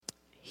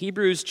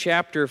Hebrews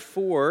chapter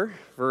 4,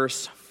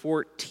 verse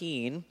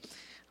 14.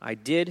 I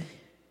did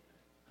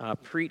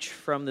preach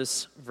from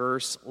this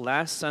verse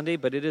last Sunday,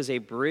 but it is a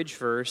bridge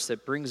verse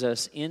that brings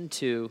us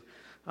into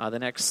the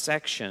next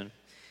section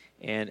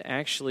and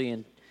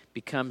actually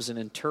becomes an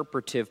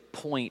interpretive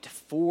point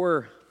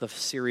for the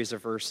series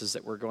of verses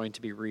that we're going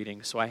to be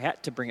reading. So I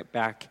had to bring it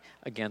back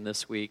again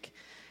this week.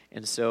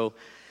 And so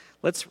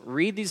let's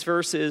read these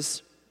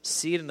verses,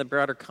 see it in the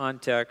broader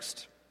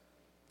context.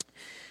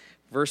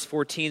 Verse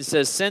 14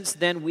 says, "Since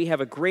then we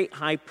have a great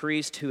high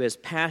priest who has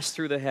passed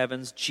through the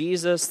heavens,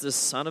 Jesus, the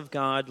Son of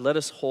God, let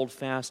us hold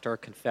fast our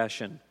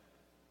confession.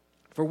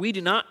 For we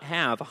do not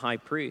have a high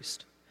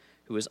priest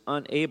who is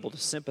unable to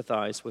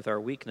sympathize with our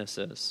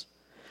weaknesses,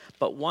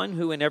 but one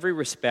who in every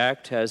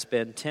respect has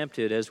been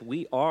tempted as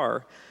we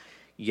are,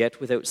 yet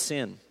without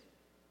sin.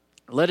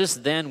 Let us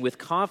then with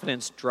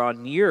confidence draw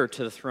near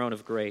to the throne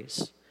of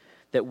grace,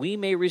 that we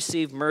may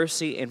receive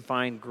mercy and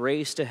find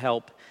grace to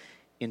help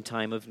in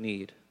time of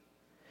need.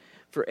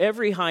 For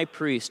every high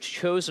priest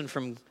chosen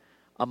from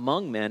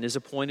among men is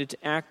appointed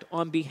to act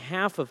on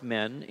behalf of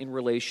men in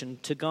relation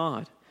to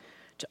God,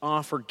 to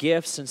offer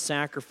gifts and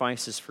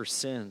sacrifices for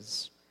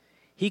sins.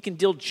 He can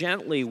deal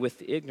gently with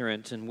the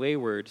ignorant and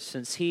wayward,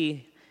 since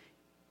he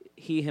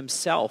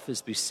himself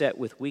is beset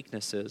with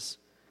weaknesses.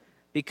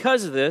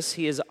 Because of this,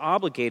 he is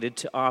obligated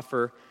to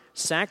offer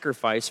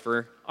sacrifice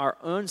for our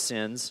own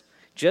sins,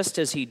 just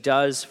as he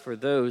does for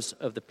those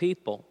of the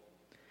people.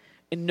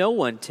 And no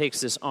one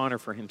takes this honor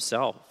for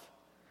himself,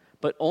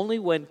 but only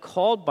when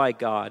called by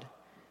God,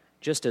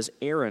 just as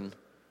Aaron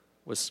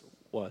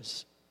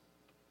was.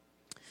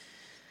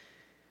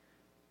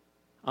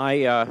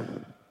 I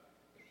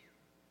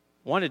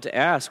wanted to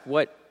ask,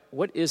 what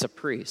is a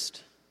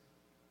priest?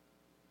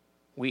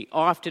 We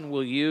often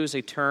will use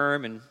a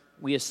term, and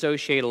we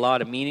associate a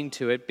lot of meaning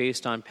to it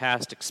based on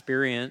past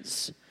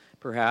experience,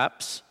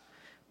 perhaps,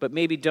 but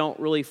maybe don't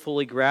really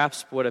fully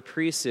grasp what a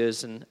priest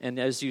is. And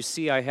as you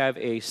see, I have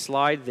a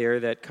slide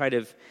there that kind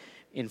of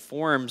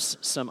informs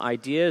some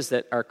ideas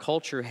that our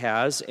culture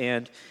has.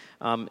 And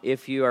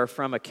if you are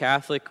from a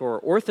Catholic or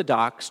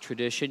Orthodox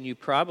tradition, you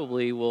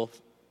probably will,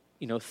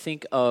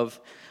 think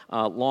of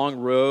long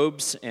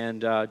robes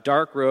and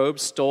dark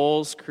robes,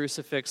 stoles,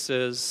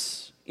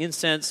 crucifixes,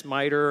 incense,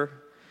 mitre,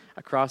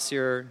 a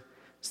crosier,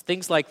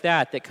 things like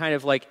that kind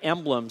of like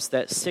emblems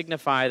that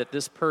signify that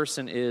this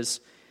person is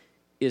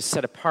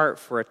set apart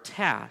for a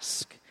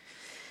task.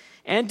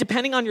 And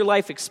depending on your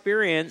life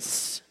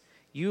experience,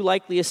 you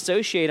likely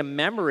associate a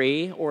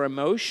memory or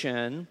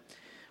emotion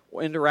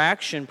or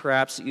interaction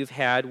perhaps that you've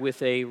had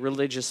with a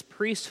religious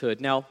priesthood.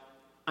 Now,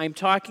 I'm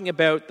talking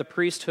about the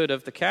priesthood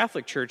of the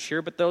Catholic Church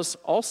here, but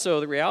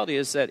the reality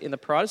is that in the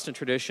Protestant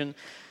tradition,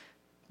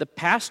 the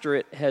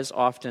pastorate has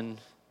often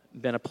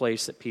been a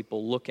place that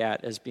people look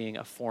at as being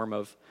a form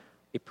of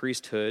a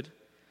priesthood.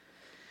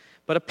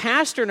 But a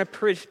pastor and a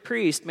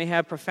priest may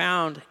have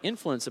profound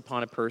influence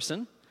upon a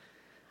person,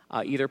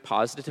 either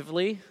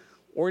positively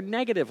or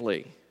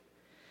negatively.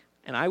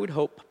 And I would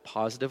hope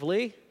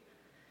positively,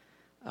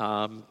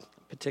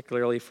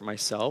 particularly for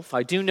myself.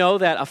 I do know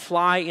that a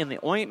fly in the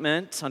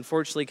ointment,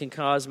 unfortunately, can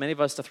cause many of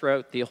us to throw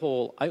out the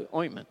whole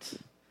ointment.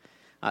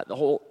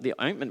 The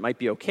ointment might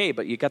be okay,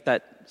 but you got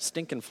that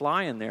stinking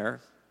fly in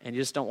there, and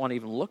you just don't want to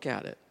even look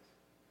at it.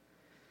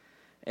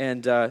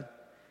 And the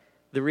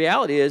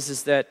reality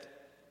is that,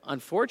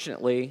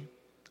 unfortunately,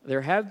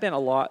 there have been a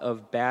lot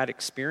of bad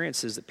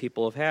experiences that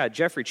people have had.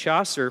 Geoffrey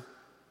Chaucer,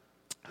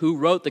 who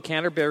wrote the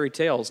Canterbury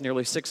Tales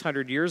nearly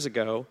 600 years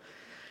ago,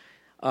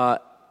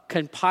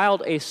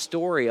 compiled a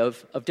story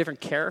of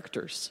different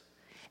characters.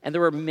 And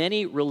there were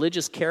many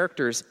religious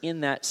characters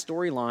in that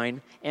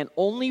storyline, and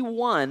only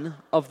one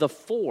of the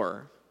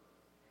four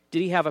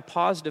did he have a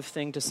positive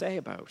thing to say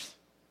about.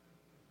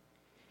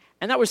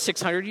 And that was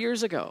 600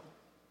 years ago.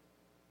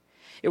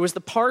 It was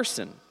the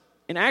parson.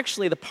 And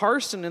actually, the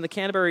parson in the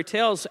Canterbury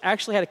Tales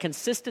actually had a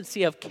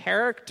consistency of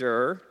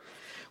character,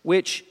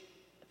 which,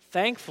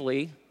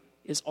 thankfully,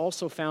 is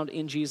also found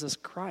in Jesus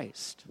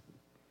Christ.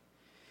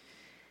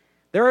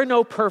 There are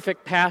no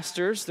perfect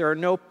pastors, there are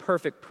no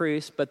perfect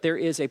priests, but there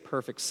is a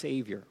perfect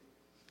Savior,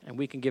 and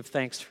we can give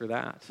thanks for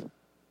that.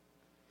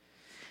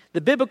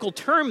 The biblical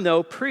term,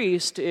 though,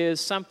 priest, is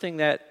something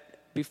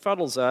that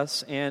befuddles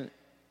us, and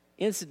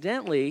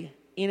incidentally,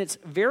 in its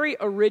very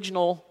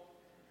original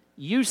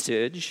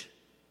usage,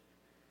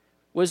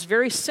 was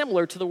very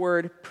similar to the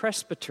word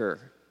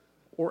presbyter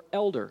or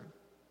elder.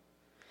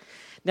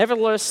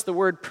 Nevertheless, the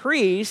word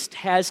priest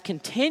has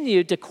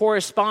continued to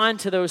correspond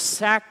to those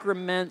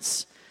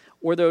sacraments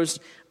or those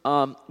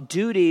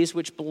duties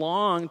which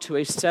belong to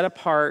a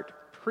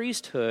set-apart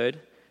priesthood,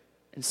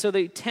 and so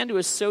they tend to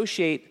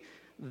associate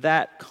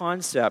that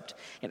concept.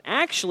 And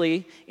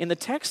actually, in the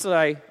text that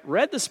I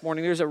read this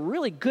morning, there's a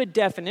really good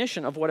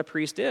definition of what a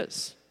priest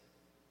is.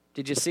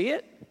 Did you see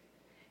it?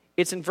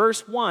 It's in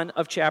verse 1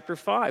 of chapter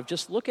 5.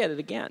 Just look at it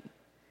again.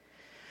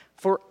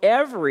 For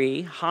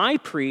every high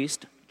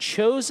priest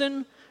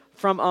chosen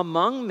from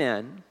among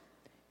men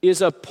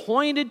is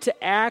appointed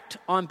to act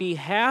on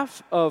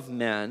behalf of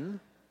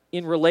men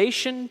in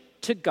relation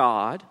to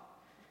God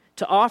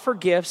to offer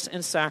gifts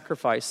and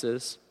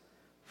sacrifices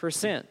for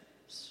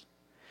sins.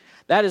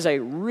 That is a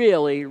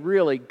really,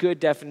 really good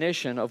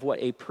definition of what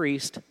a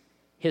priest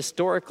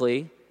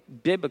historically,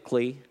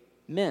 biblically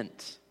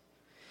meant.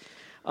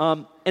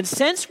 And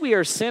since we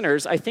are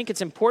sinners, I think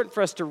it's important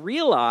for us to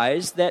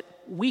realize that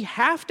we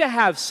have to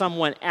have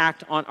someone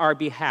act on our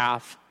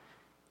behalf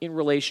in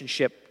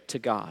relationship to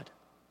God.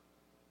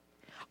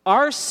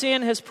 Our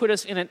sin has put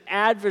us in an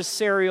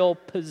adversarial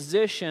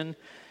position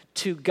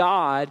to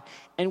God,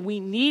 and we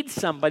need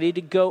somebody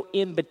to go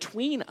in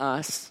between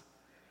us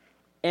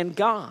and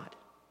God.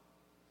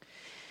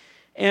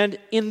 And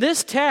in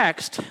this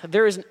text,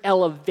 there is an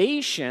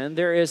elevation,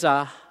 there is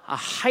a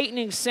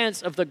heightening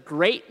sense of the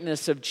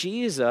greatness of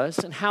Jesus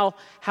and how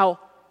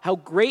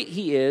great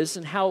he is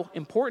and how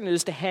important it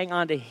is to hang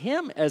on to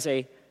him as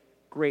a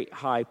great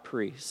high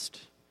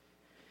priest.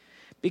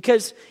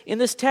 Because in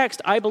this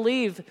text, I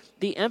believe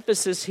the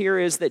emphasis here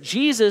is that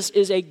Jesus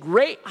is a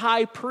great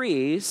high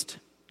priest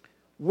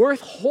worth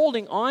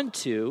holding on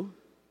to,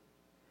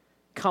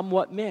 come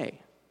what may.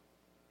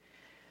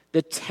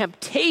 The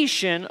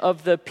temptation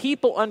of the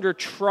people under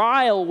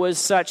trial was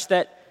such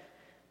that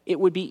it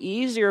would be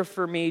easier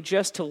for me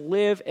just to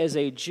live as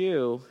a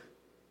Jew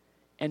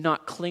and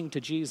not cling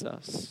to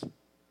Jesus.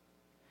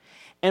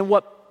 And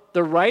what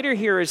the writer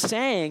here is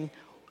saying,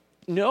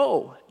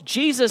 no,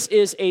 Jesus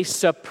is a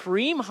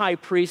supreme high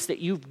priest that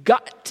you've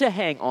got to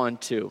hang on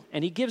to.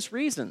 And he gives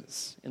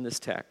reasons in this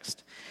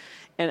text.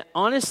 And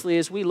honestly,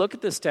 as we look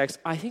at this text,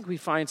 I think we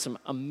find some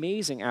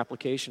amazing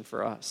application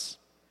for us.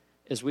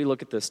 As we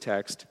look at this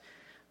text,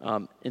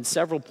 in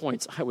several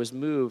points, I was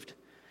moved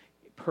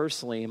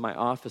personally in my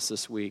office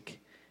this week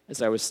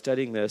as I was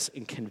studying this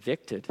and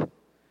convicted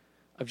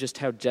of just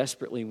how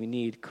desperately we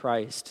need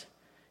Christ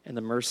and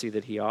the mercy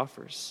that he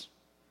offers.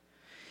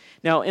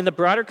 Now, in the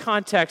broader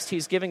context,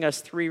 he's giving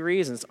us 3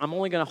 reasons. I'm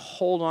only going to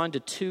hold on to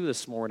 2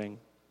 this morning.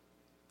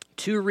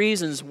 2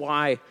 reasons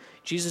why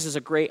Jesus is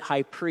a great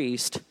high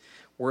priest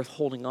worth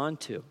holding on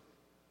to,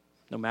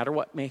 no matter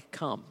what may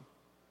come.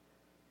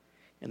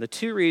 And the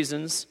 2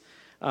 reasons,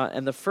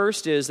 and the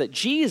first is that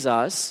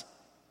Jesus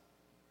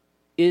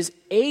is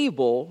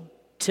able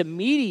to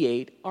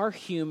mediate our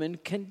human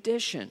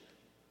condition.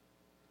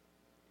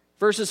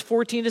 Verses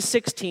 14 to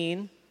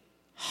 16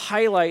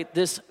 highlight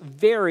this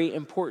very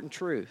important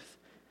truth.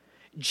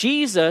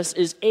 Jesus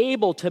is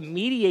able to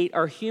mediate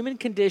our human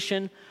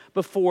condition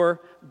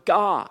before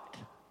God.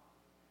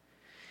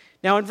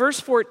 Now in verse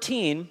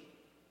 14,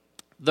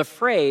 the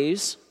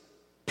phrase,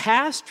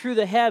 passed through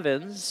the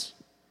heavens,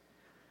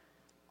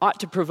 ought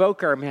to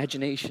provoke our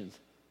imagination.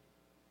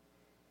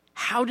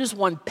 How does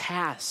one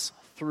pass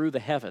through the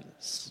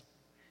heavens?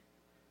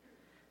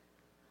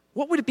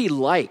 What would it be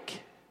like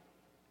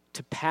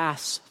to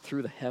pass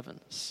through the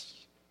heavens?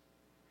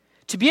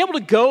 To be able to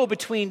go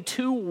between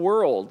 2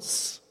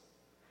 worlds.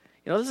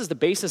 You know, this is the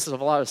basis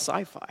of a lot of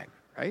sci-fi,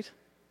 right?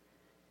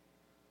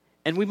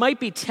 And we might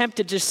be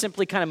tempted to just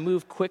simply kind of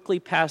move quickly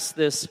past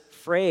this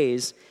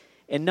phrase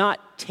and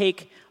not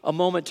take a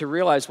moment to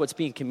realize what's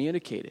being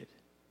communicated.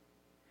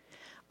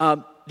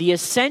 The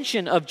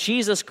ascension of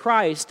Jesus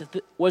Christ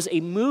was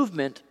a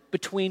movement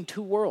between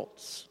 2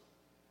 worlds.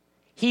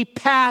 He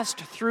passed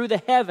through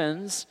the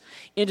heavens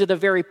into the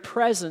very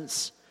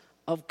presence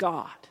of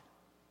God.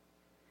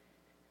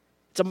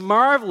 It's a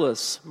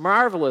marvelous,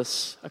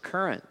 marvelous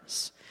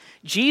occurrence.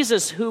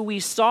 Jesus, who we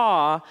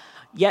saw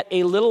yet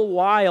a little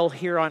while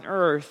here on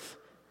earth,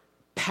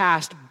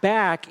 passed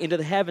back into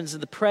the heavens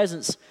in the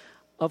presence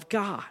of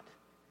God.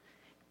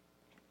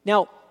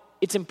 Now,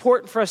 it's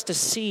important for us to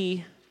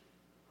see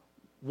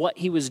what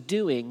he was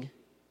doing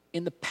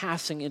in the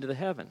passing into the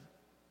heaven.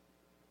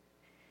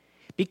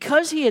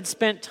 Because he had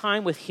spent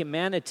time with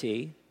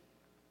humanity,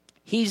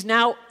 he's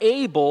now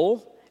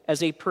able,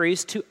 as a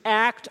priest, to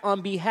act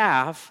on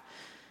behalf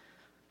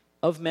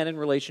of men in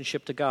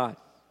relationship to God.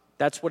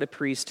 That's what a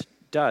priest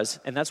does,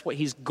 and that's what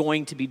he's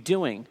going to be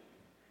doing.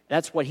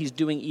 That's what he's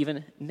doing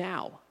even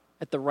now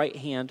at the right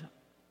hand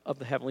of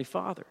the Heavenly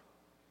Father.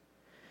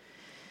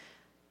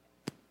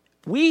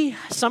 We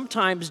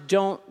sometimes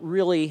don't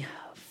really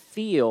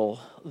feel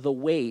the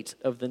weight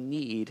of the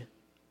need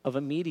of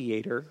a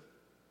mediator,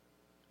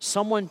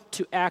 someone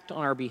to act on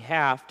our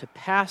behalf, to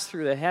pass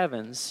through the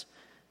heavens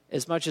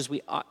as much as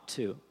we ought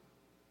to.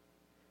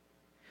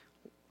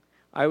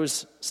 I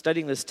was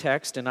studying this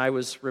text and I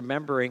was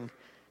remembering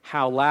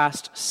how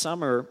last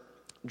summer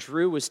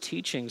Drew was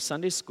teaching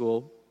Sunday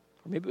school,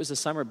 or maybe it was the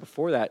summer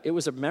before that. It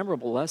was a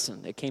memorable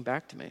lesson. It came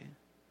back to me.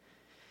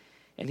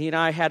 And he and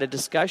I had a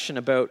discussion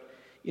about,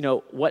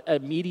 what a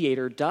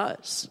mediator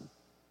does.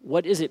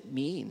 What does it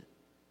mean?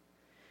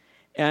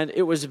 And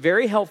it was a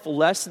very helpful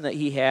lesson that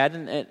he had,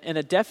 and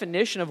a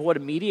definition of what a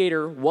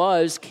mediator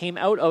was came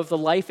out of the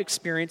life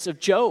experience of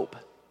Job.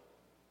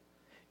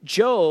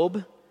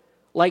 Job,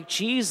 like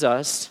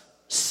Jesus,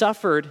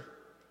 suffered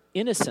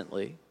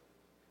innocently.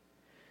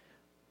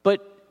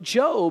 But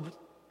Job,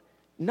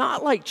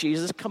 not like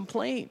Jesus,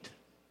 complained.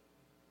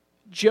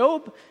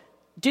 Job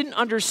didn't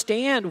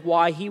understand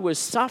why he was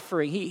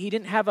suffering. He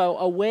didn't have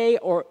a way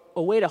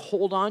to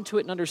hold on to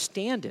it and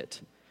understand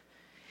it.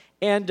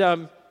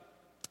 And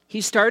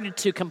he started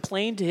to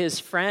complain to his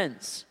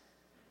friends.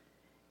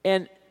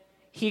 And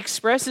he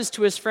expresses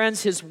to his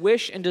friends his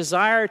wish and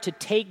desire to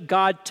take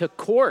God to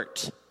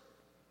court,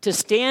 to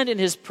stand in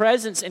his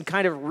presence and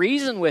kind of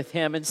reason with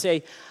him and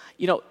say,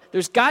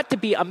 there's got to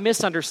be a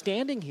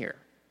misunderstanding here.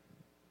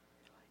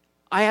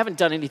 I haven't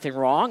done anything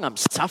wrong. I'm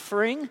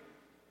suffering.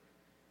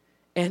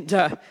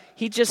 And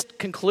he just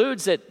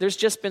concludes that there's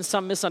just been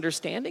some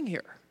misunderstanding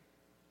here.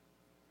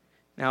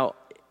 Now,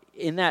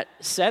 in that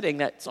setting,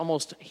 that's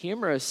almost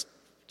humorous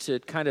to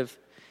kind of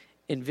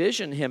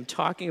envision him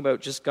talking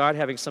about just God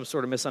having some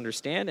sort of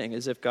misunderstanding,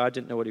 as if God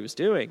didn't know what he was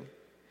doing.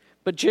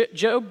 But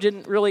Job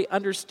didn't really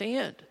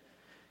understand.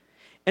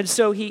 And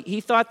so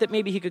he thought that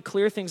maybe he could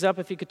clear things up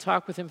if he could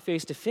talk with him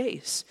face to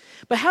face.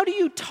 But how do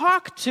you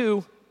talk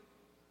to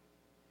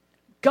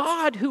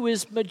God who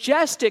is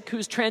majestic,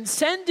 who's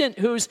transcendent,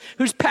 who's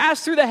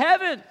passed through the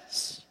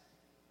heavens?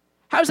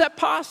 How's that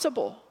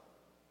possible?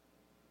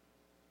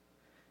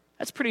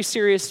 That's a pretty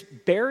serious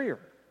barrier.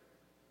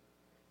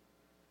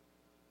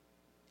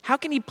 How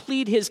can he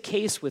plead his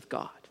case with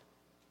God?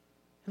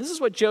 And this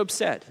is what Job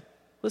said.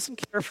 Listen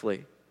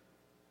carefully.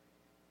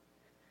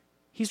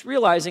 He's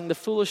realizing the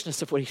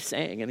foolishness of what he's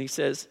saying, and he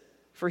says,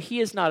 "For he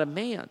is not a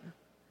man,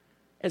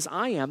 as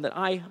I am, that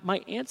I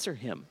might answer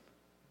him,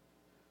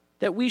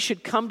 that we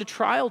should come to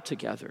trial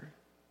together.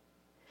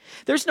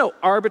 There's no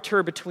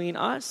arbiter between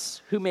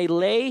us who may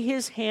lay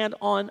his hand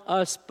on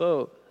us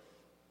both.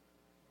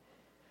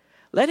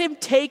 Let him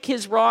take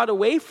his rod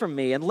away from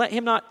me, and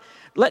let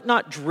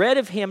not dread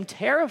of him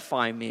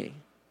terrify me.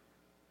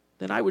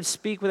 Then I would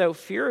speak without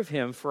fear of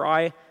him, for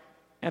I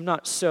am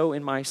not so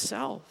in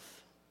myself."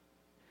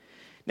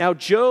 Now,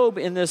 Job,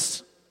 in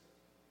this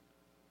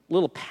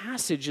little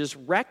passage, is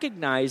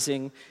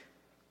recognizing,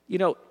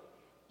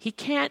 he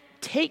can't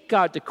take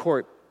God to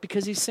court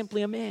because he's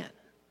simply a man.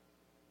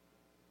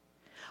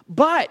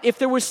 But if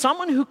there was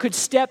someone who could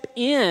step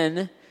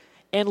in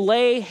and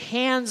lay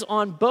hands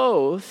on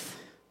both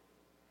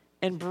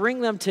and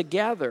bring them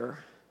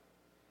together,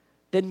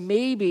 then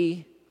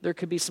maybe there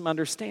could be some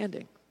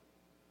understanding.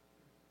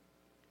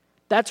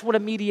 That's what a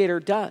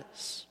mediator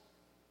does.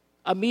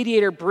 A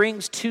mediator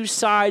brings two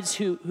sides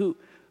who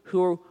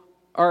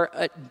are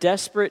at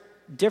desperate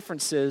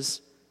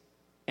differences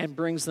and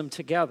brings them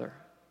together.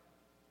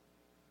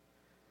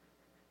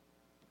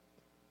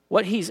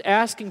 What he's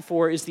asking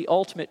for is the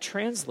ultimate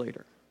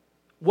translator.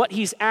 What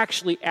he's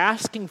actually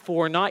asking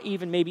for, not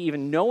even maybe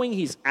even knowing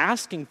he's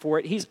asking for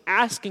it, he's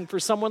asking for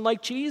someone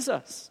like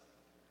Jesus.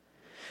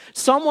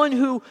 Someone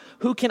who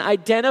can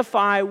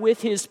identify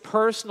with his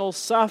personal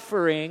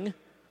suffering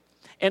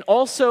and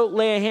also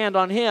lay a hand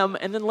on him,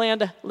 and then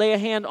lay a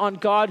hand on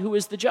God, who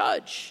is the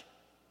judge,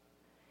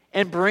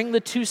 and bring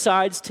the two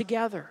sides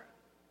together.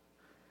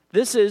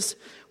 This is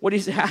what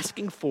he's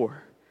asking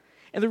for.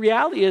 And the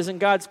reality is, in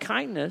God's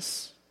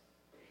kindness,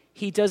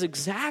 he does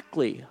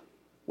exactly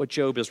what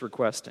Job is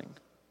requesting.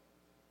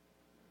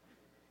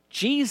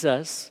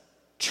 Jesus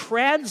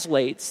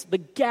translates the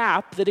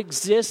gap that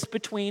exists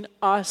between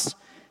us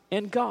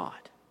and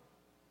God.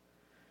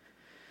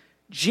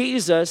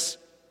 Jesus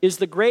is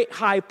the great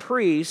high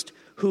priest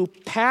who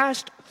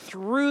passed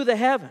through the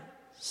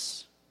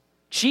heavens.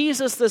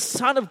 Jesus, the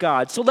Son of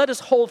God. So let us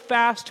hold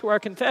fast to our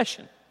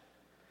confession.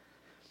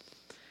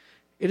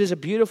 It is a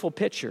beautiful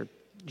picture.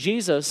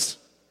 Jesus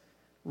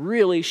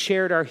really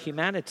shared our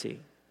humanity.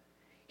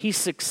 He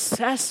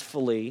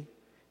successfully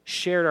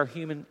shared our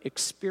human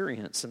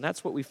experience. And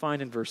that's what we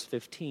find in verse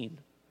 15.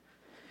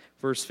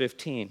 Verse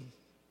 15.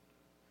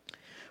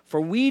 "For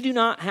we do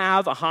not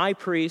have a high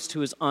priest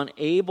who is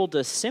unable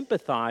to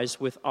sympathize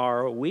with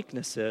our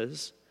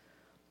weaknesses,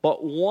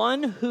 but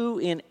one who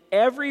in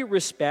every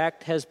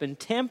respect has been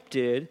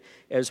tempted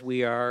as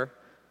we are,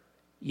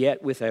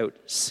 yet without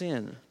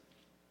sin."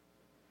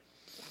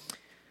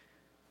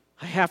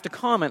 I have to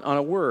comment on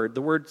a word,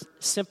 the word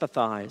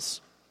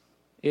sympathize.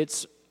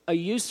 It's a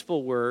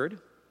useful word,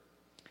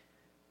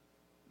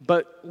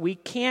 but we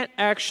can't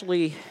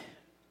actually...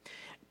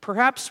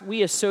 Perhaps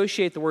we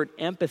associate the word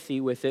empathy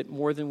with it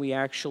more than we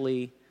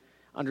actually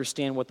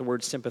understand what the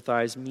word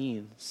sympathize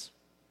means.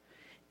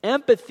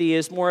 Empathy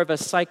is more of a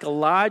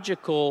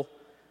psychological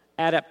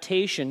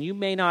adaptation. You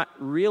may not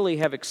really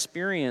have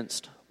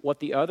experienced what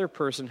the other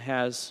person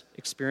has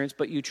experienced,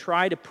 but you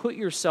try to put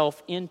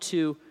yourself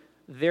into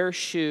their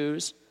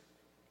shoes.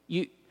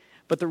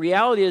 But the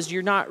reality is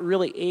you're not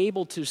really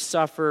able to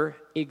suffer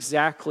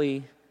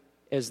exactly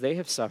as they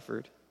have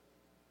suffered.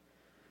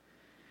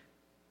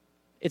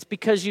 It's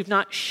because you've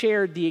not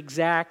shared the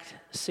exact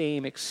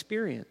same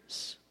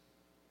experience.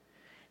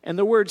 And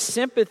the word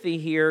sympathy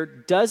here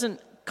doesn't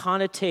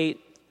connotate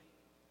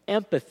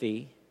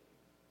empathy.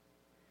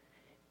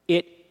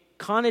 It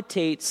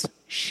connotates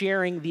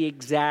sharing the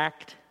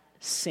exact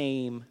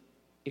same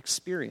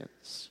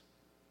experience.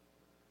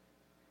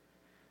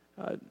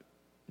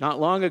 Not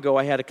long ago,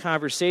 I had a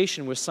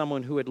conversation with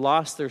someone who had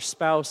lost their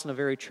spouse in a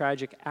very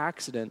tragic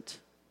accident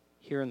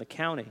here in the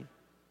county.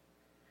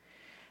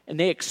 And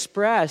they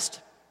expressed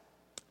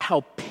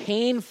how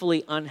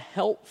painfully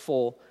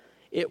unhelpful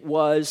it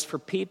was for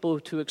people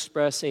to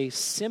express a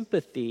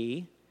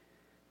sympathy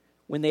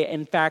when they,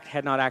 in fact,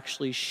 had not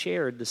actually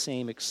shared the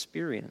same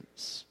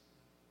experience.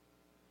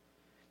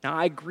 Now,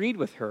 I agreed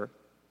with her.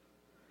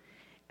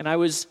 And I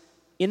was,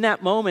 in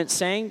that moment,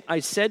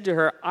 I said to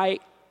her, I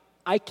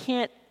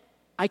can't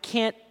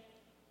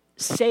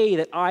say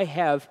that I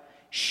have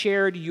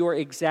shared your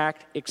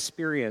exact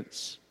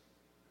experience.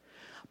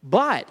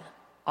 But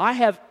I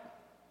have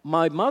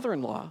my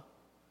mother-in-law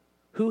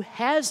who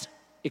has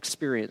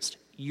experienced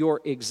your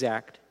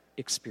exact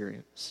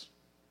experience.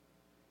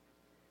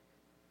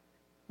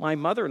 My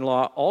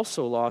mother-in-law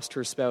also lost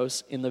her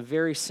spouse in the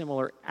very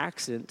similar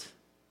accident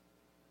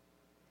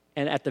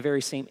and at the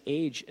very same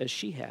age as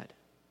she had.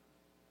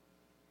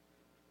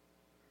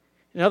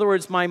 In other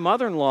words, my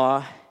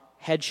mother-in-law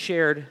had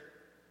shared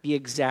the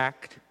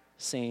exact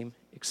same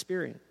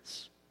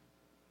experience.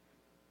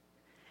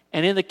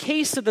 And in the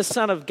case of the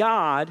Son of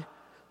God,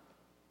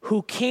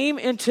 who came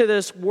into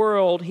this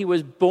world, he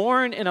was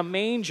born in a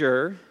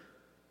manger,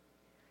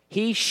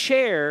 he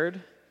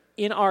shared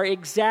in our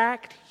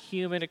exact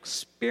human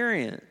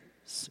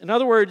experience. In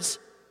other words,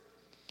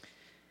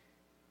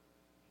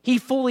 he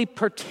fully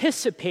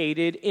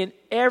participated in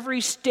every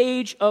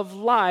stage of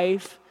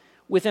life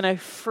within a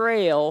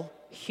frail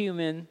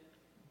human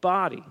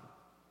body.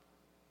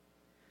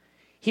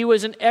 He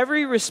was in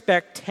every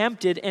respect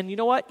tempted, and you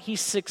know what? He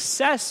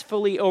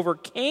successfully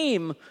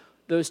overcame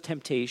those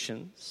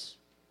temptations.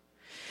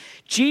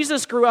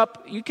 Jesus grew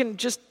up, you can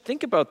just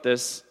think about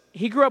this,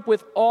 he grew up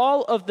with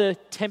all of the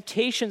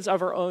temptations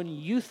of our own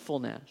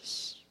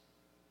youthfulness,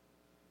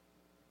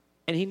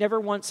 and he never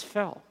once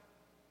fell.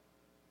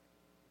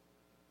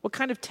 What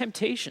kind of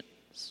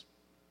temptations?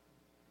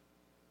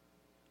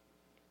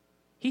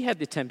 He had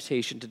the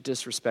temptation to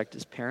disrespect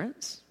his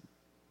parents.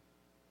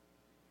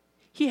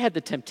 He had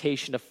the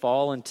temptation to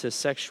fall into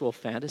sexual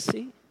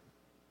fantasy.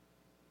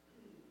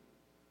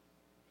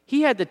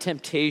 He had the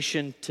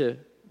temptation to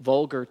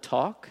vulgar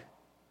talk,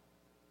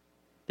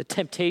 the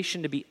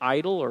temptation to be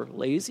idle or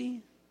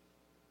lazy.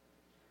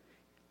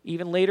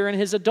 Even later in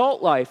his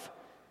adult life,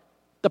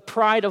 the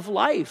pride of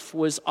life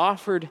was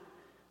offered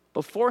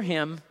before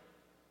him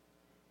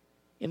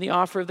in the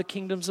offer of the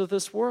kingdoms of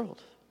this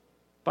world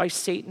by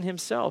Satan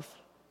himself.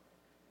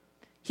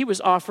 He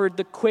was offered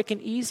the quick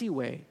and easy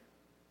way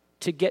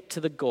to get to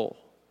the goal.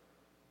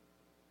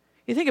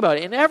 You think about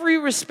it, in every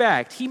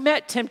respect, he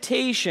met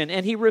temptation,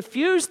 and he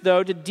refused,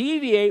 though, to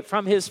deviate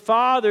from his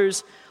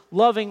Father's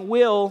loving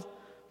will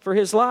for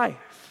his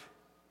life.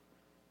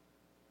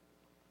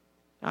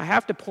 Now, I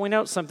have to point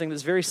out something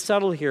that's very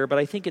subtle here, but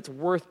I think it's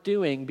worth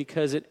doing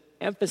because it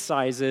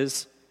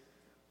emphasizes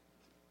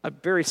a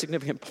very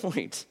significant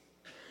point.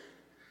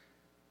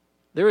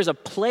 There is a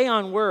play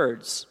on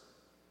words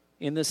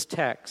in this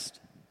text.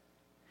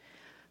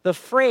 The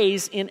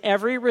phrase, in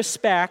every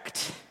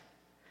respect,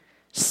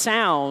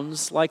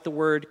 sounds like the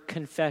word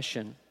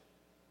confession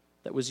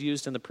that was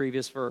used in the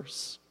previous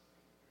verse.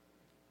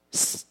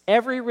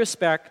 Every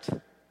respect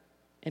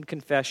and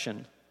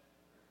confession.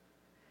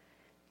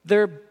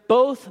 They're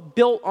both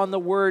built on the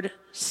word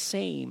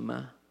same.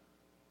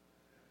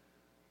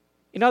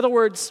 In other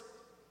words,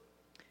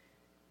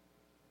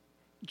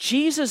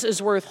 Jesus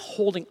is worth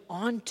holding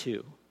on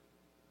to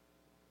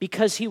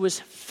because he was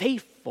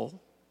faithful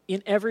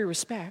in every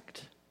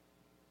respect.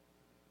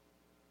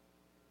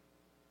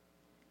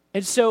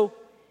 And so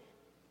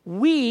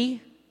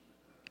we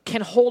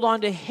can hold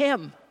on to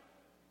him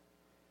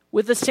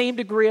with the same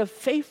degree of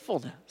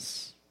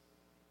faithfulness.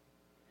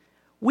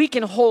 We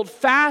can hold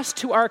fast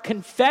to our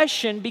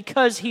confession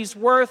because he's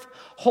worth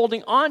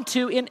holding on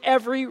to in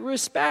every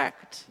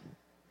respect.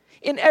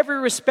 In every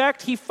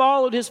respect, he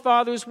followed his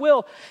Father's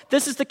will.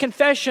 This is the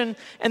confession,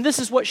 and this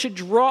is what should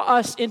draw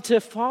us into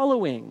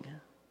following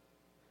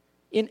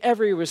in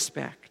every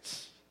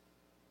respect.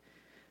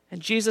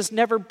 And Jesus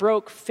never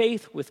broke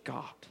faith with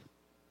God.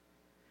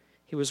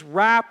 He was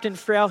wrapped in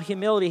frail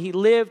humility. He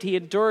lived, he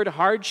endured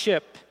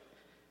hardship.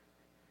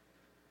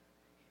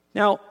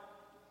 Now,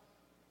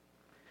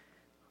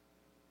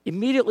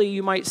 immediately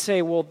you might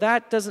say, well,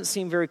 that doesn't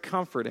seem very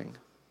comforting.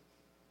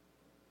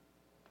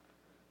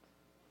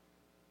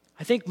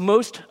 I think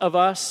most of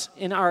us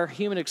in our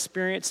human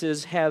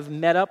experiences have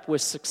met up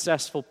with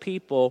successful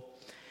people,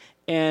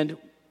 and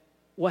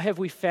what have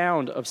we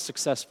found of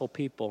successful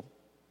people?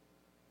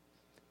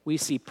 We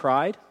see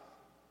pride,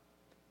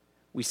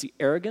 we see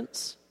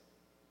arrogance,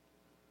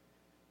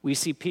 we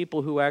see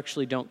people who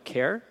actually don't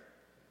care.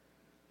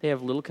 They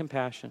have little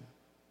compassion.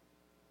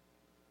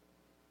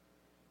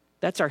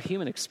 That's our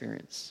human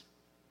experience.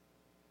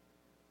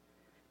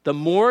 The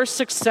more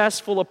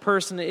successful a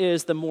person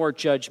is, the more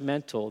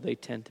judgmental they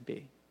tend to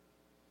be.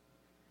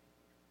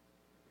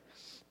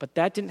 But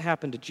that didn't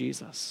happen to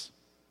Jesus.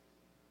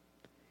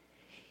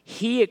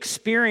 He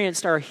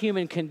experienced our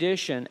human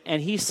condition,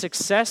 and he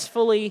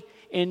successfully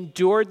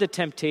endured the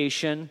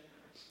temptation,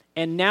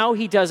 and now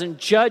he doesn't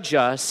judge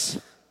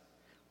us.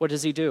 What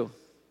does he do?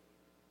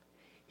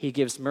 he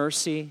gives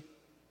mercy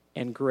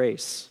and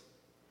grace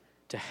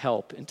to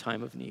help in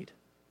time of need.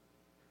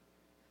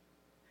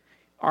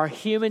 Our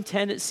human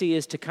tendency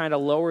is to kind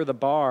of lower the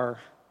bar.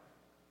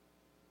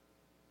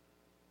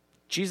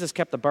 Jesus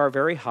kept the bar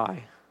very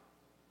high,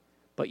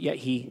 but yet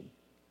he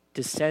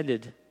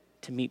descended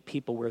to meet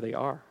people where they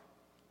are.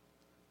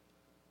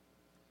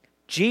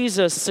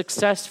 Jesus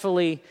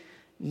successfully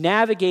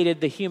navigated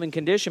the human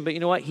condition, but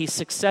you know what? He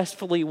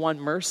successfully won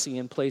mercy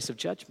in place of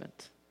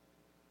judgment.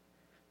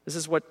 This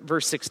is what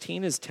verse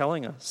 16 is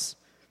telling us.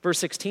 Verse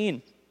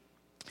 16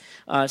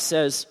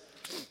 says,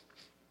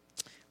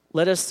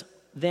 "Let us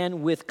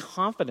then with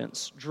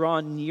confidence draw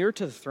near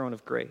to the throne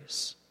of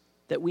grace,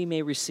 that we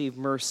may receive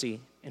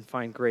mercy and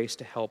find grace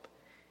to help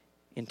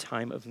in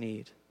time of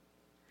need."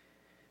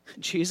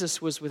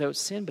 Jesus was without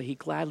sin, but he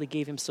gladly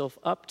gave himself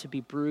up to be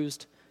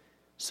bruised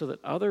so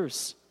that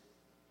others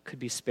could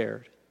be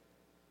spared.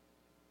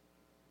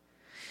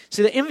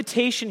 See, the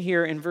invitation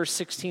here in verse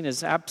 16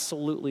 is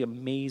absolutely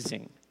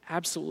amazing.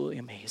 Absolutely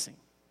amazing.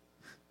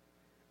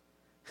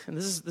 And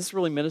this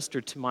really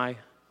ministered to my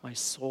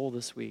soul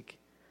this week.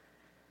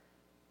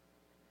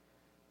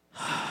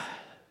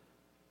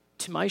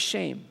 To my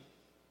shame,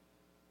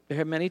 there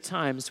have many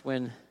times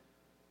when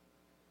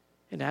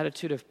an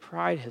attitude of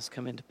pride has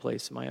come into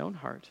place in my own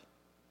heart,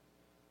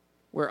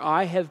 where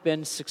I have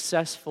been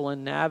successful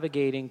in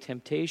navigating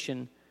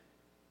temptation,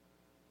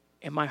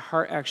 and my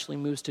heart actually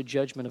moves to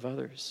judgment of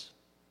others.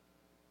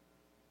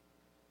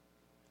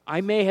 I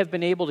may have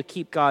been able to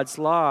keep God's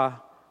law,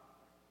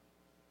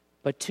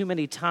 but too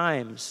many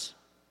times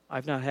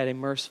I've not had a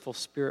merciful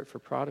spirit for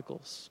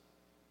prodigals.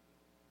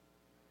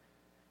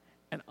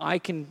 And I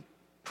can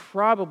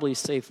probably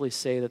safely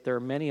say that there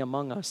are many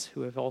among us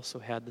who have also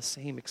had the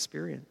same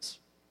experience.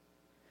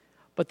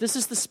 But this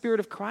is the Spirit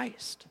of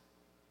Christ.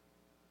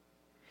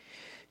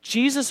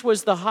 Jesus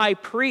was the high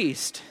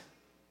priest.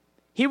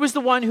 He was the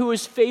one who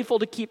was faithful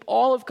to keep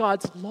all of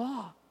God's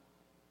law.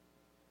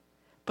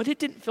 But it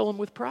didn't fill him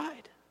with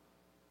pride.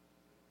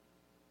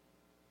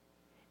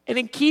 And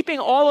in keeping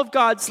all of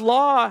God's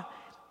law,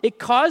 it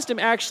caused him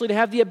actually to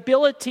have the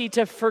ability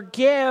to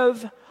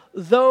forgive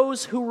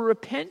those who were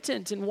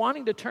repentant and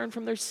wanting to turn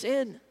from their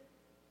sin.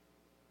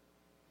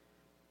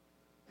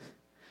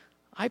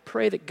 I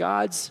pray that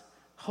God's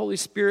Holy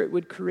Spirit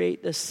would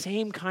create the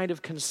same kind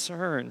of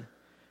concern,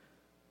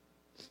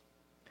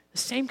 the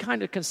same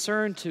kind of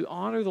concern to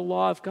honor the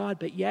law of God,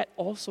 but yet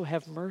also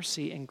have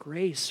mercy and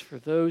grace for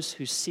those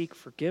who seek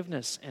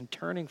forgiveness and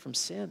turning from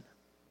sin.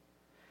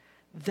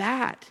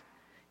 That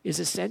is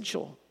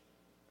essential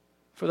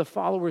for the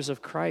followers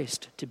of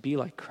Christ to be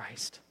like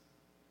Christ.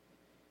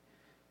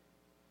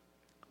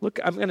 Look,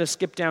 I'm going to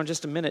skip down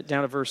just a minute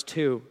down to verse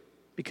 2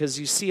 because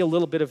you see a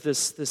little bit of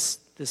this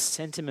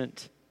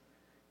sentiment.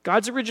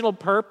 God's original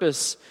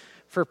purpose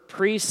for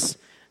priests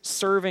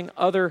serving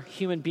other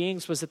human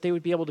beings was that they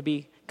would be able to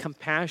be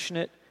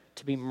compassionate,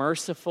 to be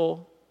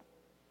merciful.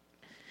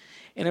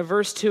 And in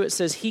verse 2 it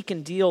says he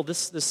can deal,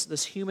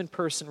 this human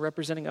person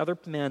representing other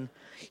men,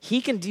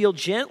 he can deal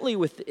gently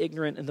with the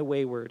ignorant and the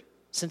wayward,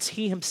 since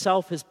he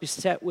himself is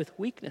beset with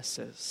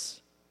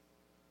weaknesses.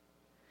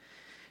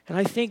 And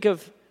I think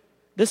of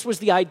this was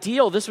the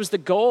ideal, this was the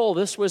goal,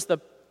 this was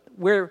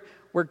where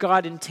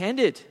God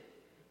intended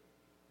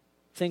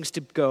things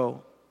to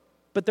go.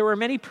 But there were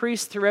many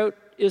priests throughout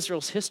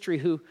Israel's history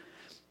who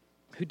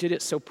did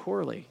it so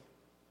poorly.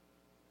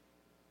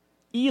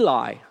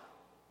 Eli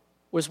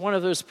was one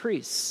of those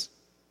priests.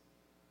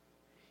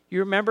 You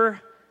remember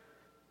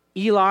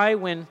Eli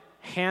when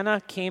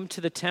Hannah came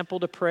to the temple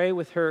to pray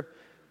with her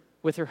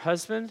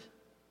husband,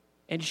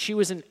 and she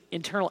was in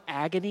internal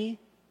agony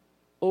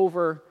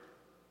over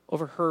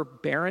her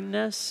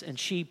barrenness, and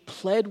she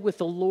pled with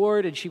the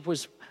Lord, and she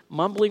was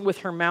mumbling with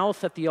her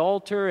mouth at the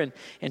altar,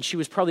 and she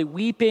was probably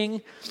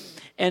weeping.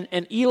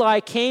 And Eli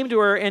came to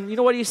her, and you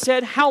know what he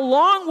said? "How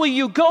long will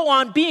you go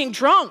on being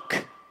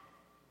drunk?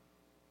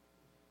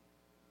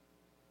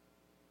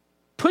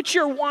 Put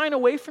your wine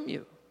away from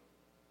you."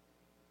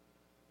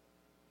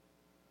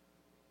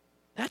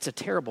 That's a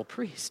terrible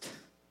priest.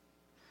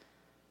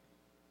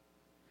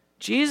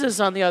 Jesus,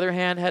 on the other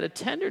hand, had a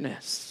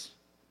tenderness.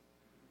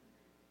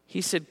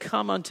 He said,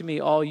 "Come unto me,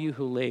 all you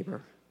who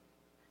labor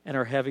and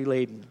are heavy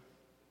laden,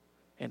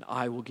 and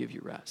I will give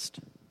you rest."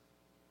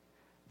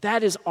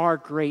 That is our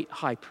great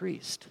high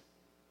priest.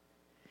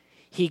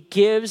 He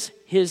gives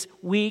his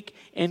weak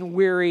and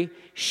weary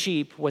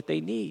sheep what they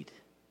need.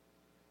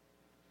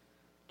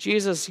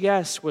 Jesus,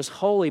 yes, was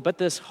holy, but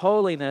this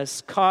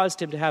holiness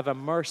caused him to have a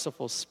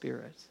merciful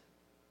spirit.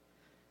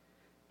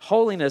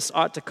 Holiness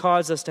ought to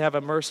cause us to have a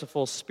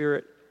merciful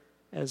spirit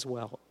as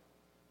well.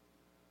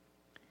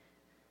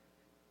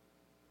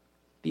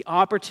 The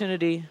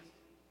opportunity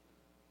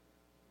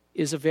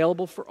is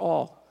available for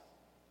all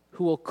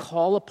who will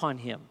call upon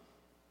him.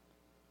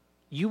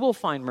 You will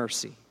find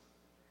mercy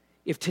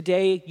if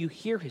today you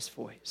hear his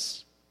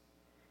voice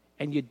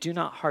and you do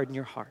not harden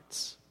your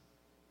hearts.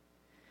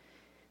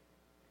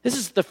 This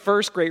is the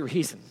first great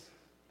reason.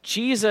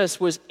 Jesus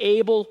was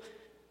able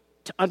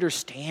to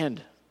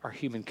understand our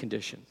human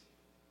condition.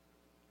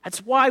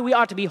 That's why we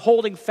ought to be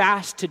holding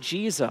fast to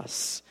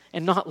Jesus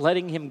and not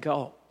letting him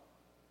go.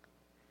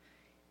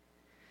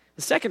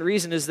 The second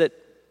reason is that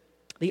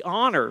the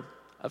honor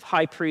of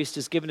high priest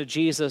is given to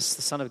Jesus,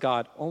 the Son of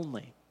God,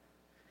 only.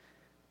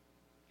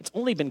 It's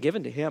only been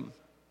given to him.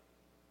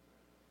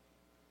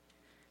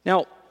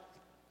 Now,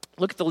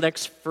 look at the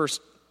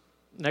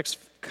next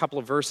couple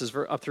of verses,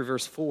 up through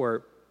verse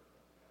 4.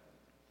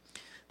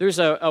 There's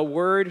a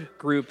word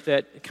group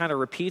that kind of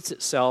repeats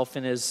itself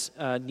and is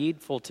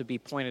needful to be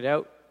pointed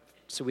out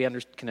so we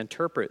can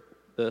interpret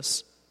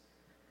this.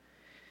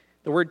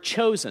 The word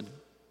chosen.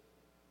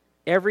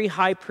 Every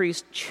high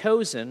priest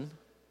chosen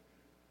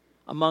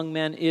among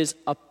men is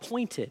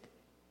appointed.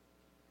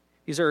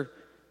 These are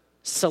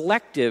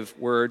selective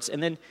words.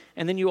 And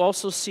then you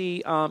also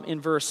see in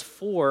verse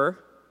 4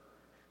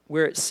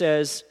 where it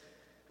says,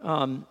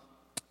 no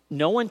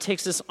one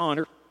takes this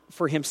honor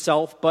for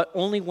himself, but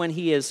only when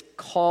he is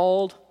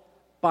called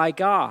by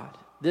God.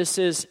 This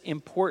is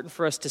important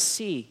for us to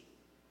see.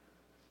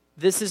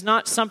 This is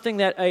not something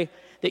that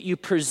you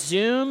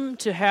presume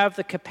to have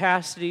the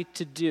capacity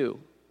to do.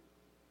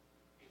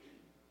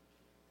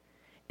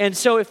 And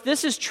so if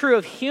this is true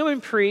of human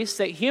priests,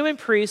 that human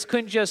priests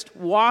couldn't just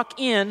walk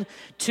in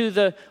to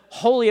the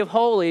Holy of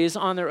Holies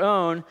on their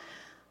own,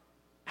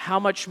 how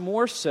much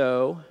more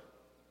so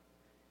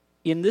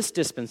in this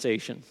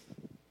dispensation,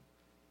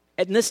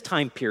 in this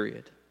time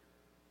period.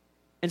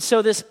 And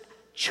so this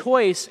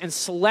choice and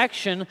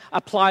selection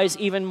applies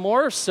even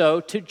more so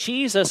to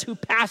Jesus who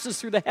passes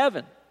through the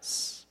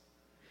heavens.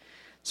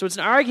 So it's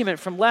an argument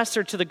from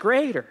lesser to the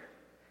greater.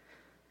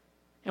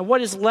 And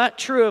what is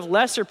true of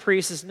lesser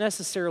priests is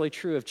necessarily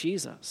true of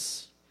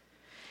Jesus.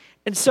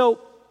 And so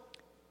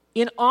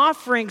in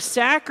offering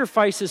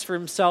sacrifices for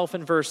himself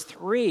in verse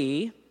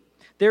 3,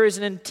 there is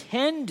an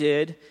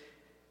intended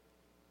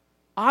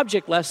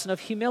object lesson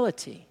of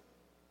humility.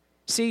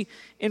 See,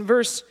 in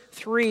verse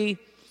 3,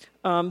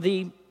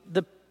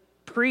 the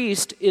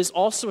priest is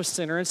also a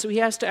sinner, and so he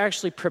has to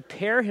actually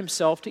prepare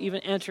himself to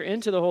even enter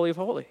into the Holy of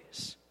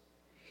Holies.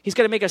 He's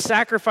got to make a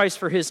sacrifice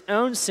for his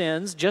own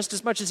sins just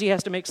as much as he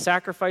has to make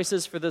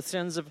sacrifices for the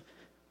sins of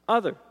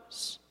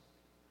others.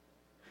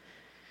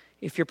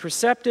 If you're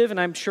perceptive, and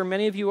I'm sure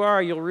many of you are,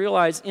 you'll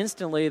realize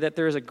instantly that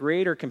there is a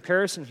greater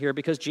comparison here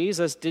because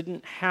Jesus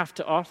didn't have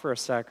to offer a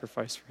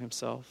sacrifice for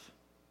himself.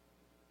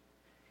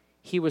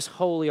 He was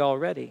holy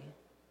already.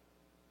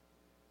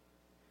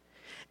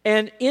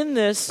 And in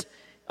this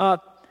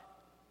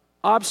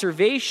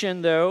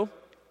observation, though,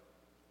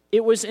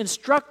 it was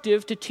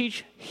instructive to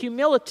teach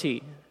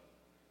humility.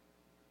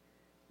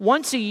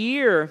 Once a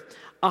year,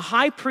 a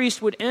high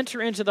priest would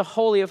enter into the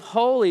Holy of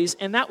Holies,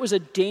 and that was a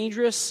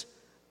dangerous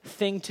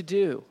thing to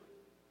do,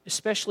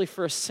 especially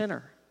for a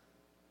sinner.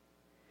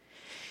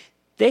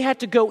 They had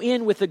to go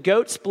in with the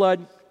goat's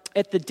blood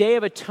at the Day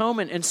of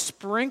Atonement and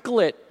sprinkle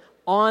it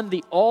on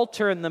the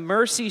altar and the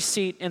mercy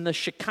seat, and the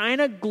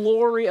Shekinah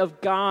glory of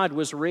God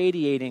was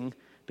radiating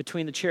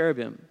between the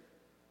cherubim.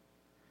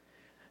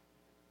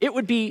 It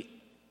would be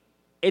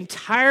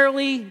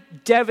entirely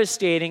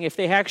devastating if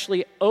they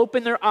actually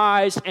opened their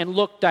eyes and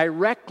looked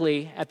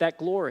directly at that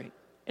glory.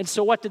 And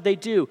so what did they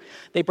do?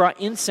 They brought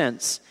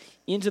incense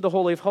into the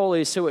Holy of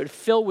Holies so it would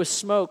fill with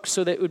smoke,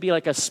 so that it would be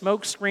like a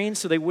smoke screen,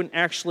 so they wouldn't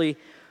actually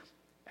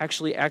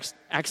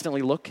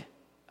accidentally look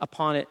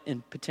upon it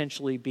and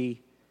potentially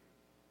be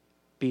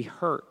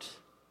hurt,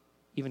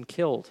 even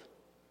killed.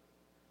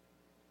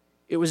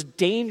 It was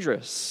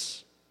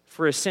dangerous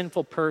for a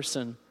sinful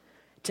person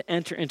to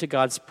enter into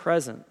God's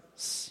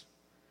presence.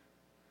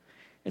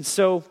 And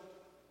so,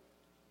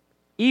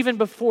 even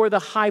before the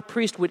high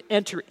priest would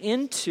enter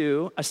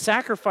into, a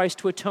sacrifice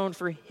to atone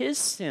for his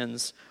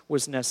sins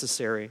was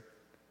necessary.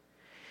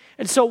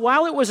 And so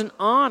while it was an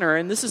honor,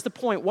 and this is the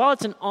point, while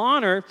it's an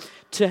honor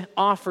to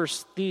offer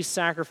these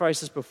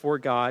sacrifices before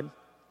God,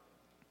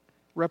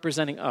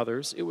 representing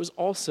others, it was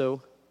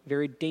also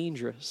very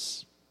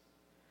dangerous.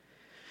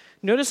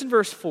 Notice in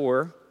verse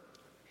 4,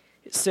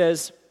 it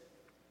says,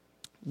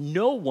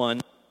 no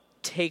one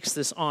takes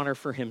this honor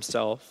for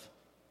himself,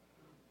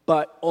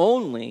 but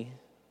only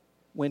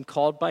when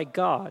called by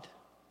God,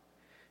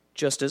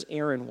 just as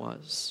Aaron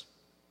was.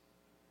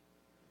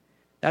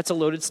 That's a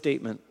loaded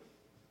statement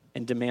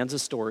and demands a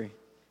story.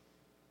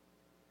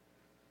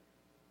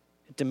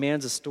 It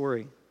demands a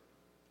story.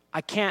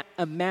 I can't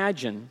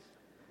imagine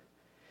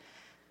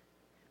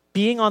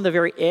being on the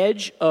very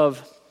edge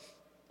of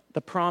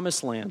the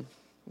promised land.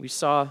 We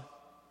saw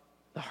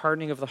the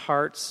hardening of the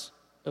hearts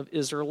of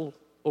Israel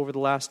over the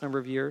last number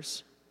of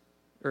years,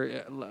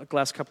 or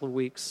last couple of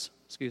weeks,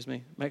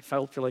 might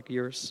feel like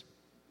years.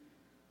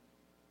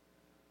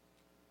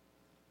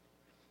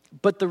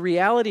 But the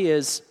reality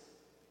is,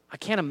 I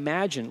can't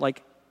imagine,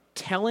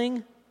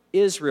 telling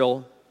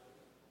Israel,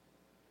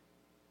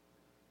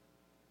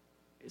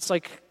 it's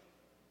like,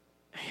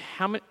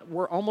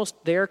 we're almost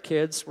there,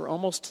 kids. We're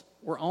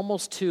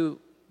almost to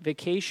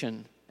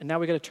vacation, and now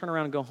we got to turn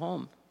around and go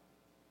home.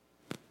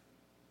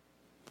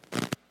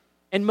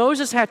 And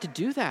Moses had to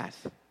do that.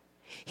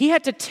 He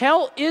had to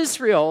tell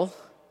Israel,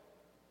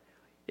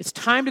 It's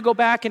time to go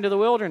back into the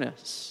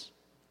wilderness.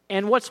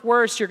 And what's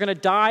worse, you're going to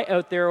die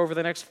out there over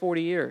the next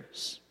 40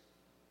 years.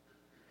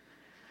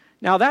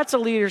 Now, that's a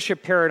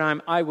leadership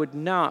paradigm I would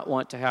not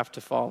want to have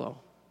to follow.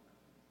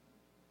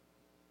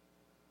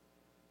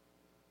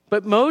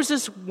 But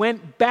Moses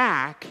went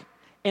back,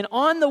 and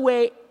on the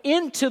way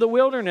into the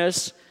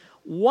wilderness,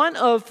 one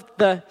of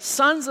the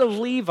sons of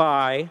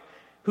Levi,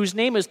 whose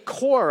name is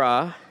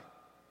Korah,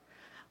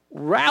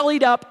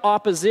 rallied up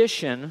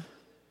opposition,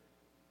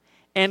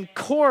 and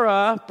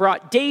Korah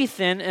brought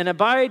Dathan and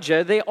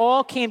Abijah. They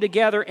all came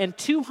together, and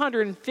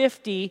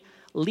 250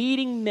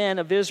 leading men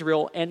of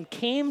Israel, and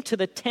came to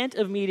the tent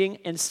of meeting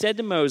and said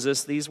to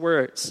Moses these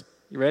words.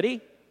 You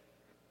ready?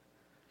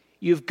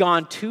 You've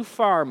gone too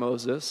far,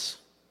 Moses.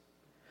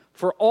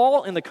 For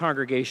all in the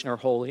congregation are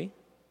holy,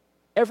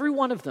 every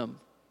one of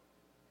them.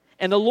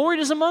 And the Lord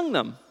is among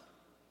them.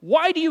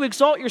 Why do you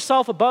exalt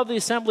yourself above the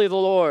assembly of the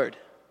Lord?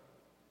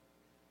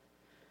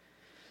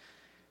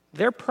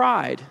 Their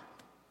pride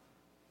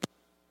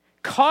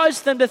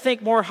caused them to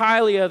think more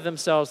highly of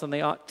themselves than they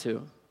ought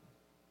to.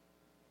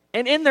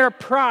 And in their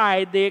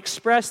pride, they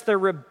expressed their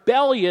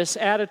rebellious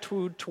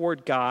attitude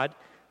toward God.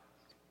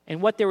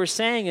 And what they were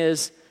saying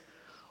is,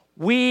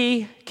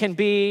 we can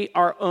be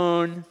our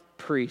own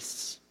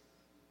priests.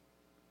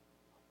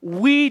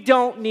 We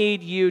don't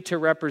need you to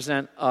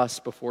represent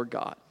us before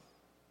God.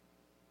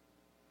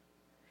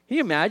 Can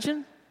you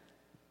imagine?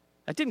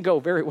 That didn't go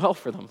very well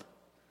for them.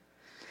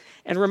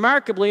 And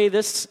remarkably,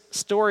 this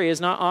story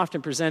is not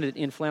often presented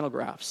in flannel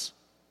graphs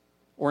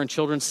or in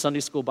children's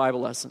Sunday school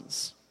Bible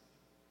lessons.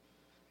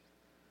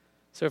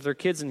 So if there are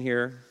kids in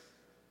here,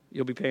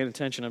 you'll be paying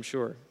attention, I'm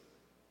sure.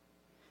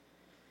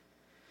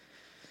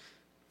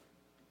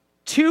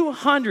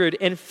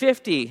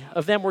 250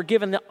 of them were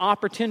given the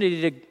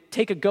opportunity to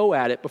take a go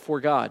at it before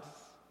God.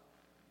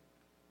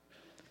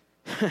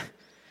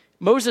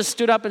 Moses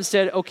stood up and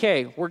said,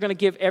 okay, we're going to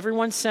give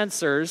everyone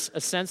censers.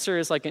 A censer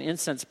is like an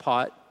incense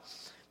pot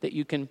that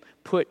you can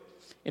put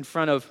in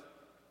front of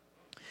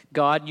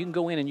God. You can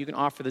go in and you can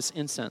offer this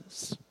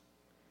incense.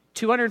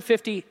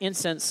 250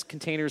 incense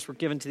containers were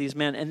given to these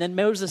men. And then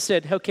Moses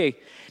said, okay,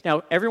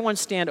 now everyone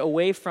stand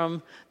away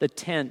from the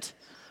tent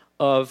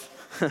of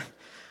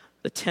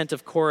the tent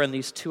of Korah and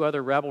these two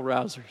other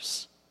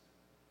rabble-rousers.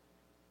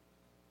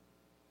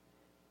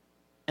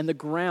 And the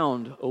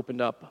ground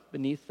opened up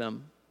beneath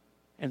them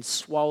and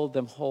swallowed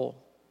them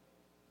whole.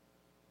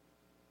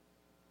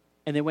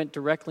 And they went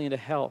directly into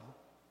hell.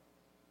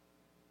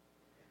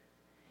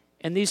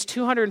 And these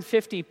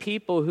 250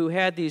 people who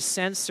had these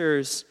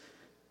censers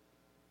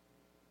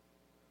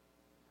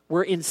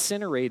were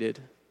incinerated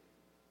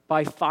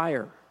by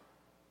fire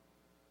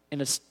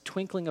in a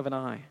twinkling of an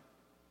eye.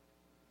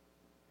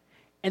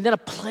 And then a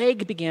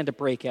plague began to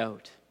break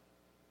out.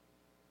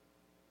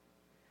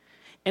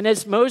 And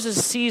as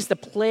Moses sees the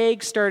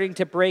plague starting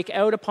to break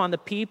out upon the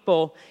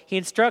people, he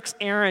instructs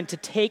Aaron to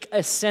take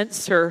a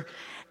censer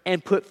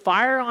and put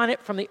fire on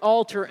it from the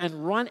altar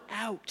and run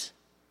out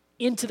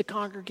into the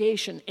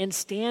congregation and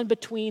stand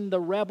between the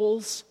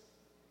rebels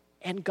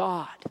and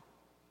God.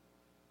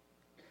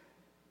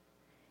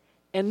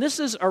 And this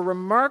is a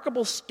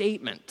remarkable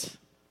statement.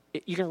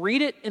 You can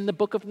read it in the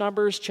book of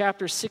Numbers,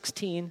 chapter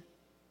 16.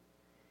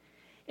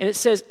 And it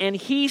says, and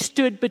he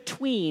stood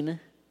between,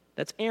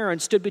 that's Aaron,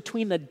 stood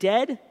between the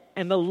dead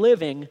and the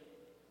living,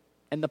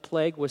 and the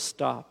plague was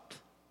stopped.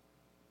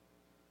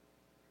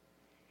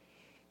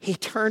 He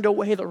turned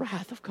away the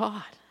wrath of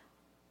God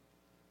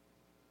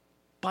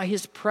by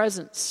his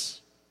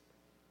presence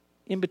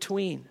in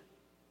between.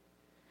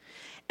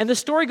 And the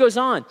story goes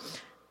on.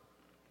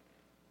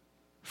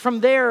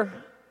 From there,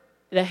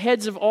 the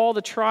heads of all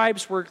the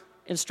tribes were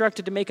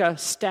instructed to make a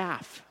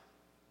staff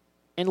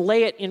and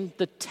lay it in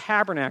the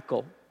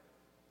tabernacle.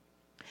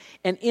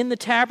 And in the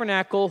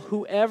tabernacle,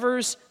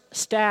 whoever's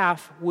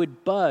staff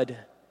would bud,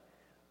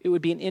 it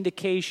would be an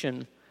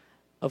indication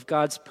of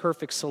God's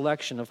perfect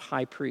selection of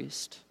high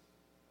priest.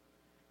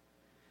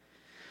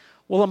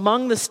 Well,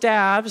 among the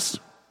staffs,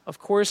 of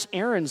course,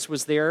 Aaron's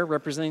was there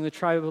representing the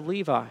tribe of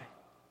Levi.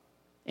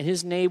 And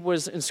his name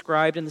was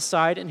inscribed in the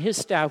side, and his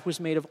staff was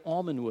made of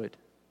almond wood.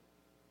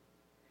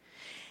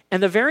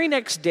 And the very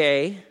next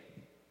day,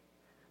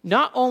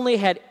 not only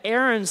had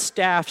Aaron's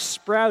staff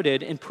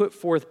sprouted and put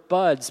forth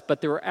buds, but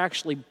there were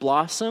actually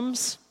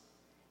blossoms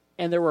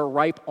and there were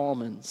ripe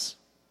almonds.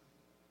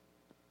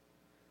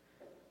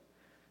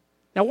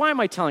 Now, why am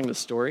I telling this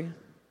story?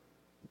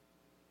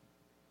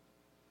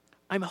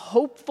 I'm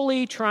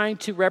hopefully trying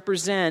to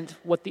represent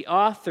what the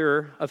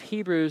author of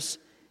Hebrews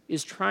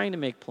is trying to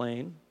make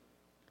plain,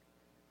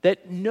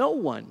 that no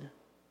one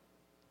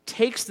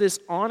takes this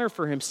honor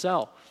for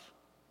himself,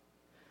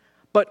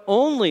 but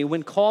only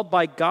when called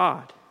by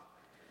God,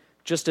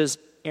 just as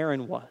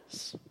Aaron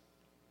was.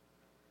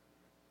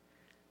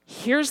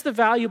 Here's the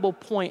valuable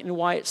point and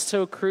why it's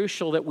so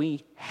crucial that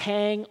we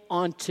hang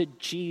on to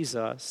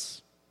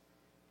Jesus.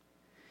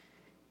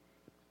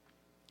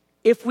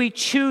 If we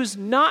choose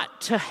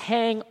not to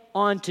hang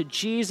on to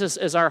Jesus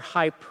as our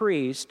high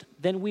priest,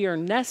 then we are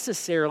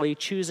necessarily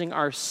choosing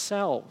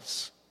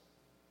ourselves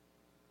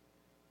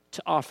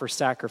to offer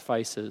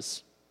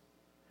sacrifices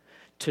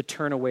to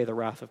turn away the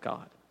wrath of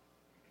God.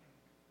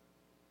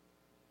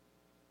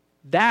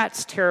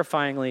 That's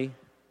terrifyingly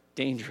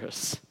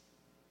dangerous.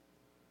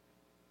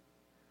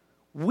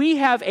 We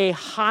have a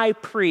high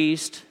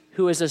priest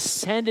who has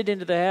ascended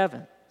into the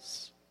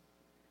heavens.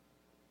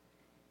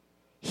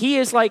 He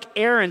is like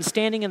Aaron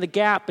standing in the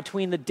gap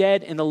between the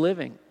dead and the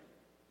living,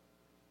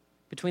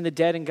 between the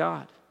dead and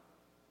God.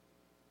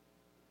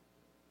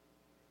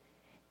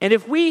 And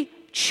if we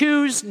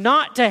choose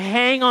not to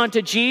hang on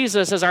to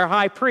Jesus as our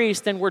high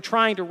priest, then we're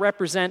trying to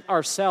represent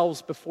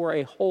ourselves before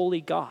a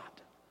holy God.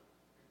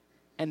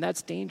 And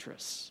that's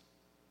dangerous.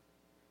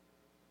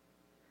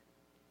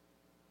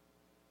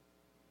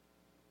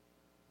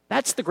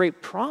 That's the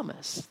great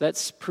promise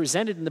that's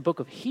presented in the book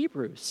of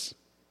Hebrews.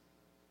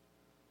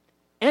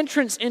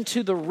 Entrance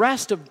into the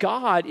rest of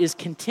God is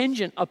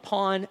contingent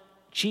upon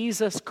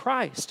Jesus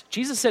Christ.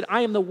 Jesus said,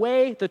 I am the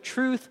way, the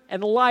truth,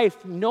 and the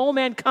life. No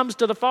man comes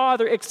to the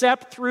Father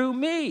except through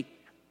me.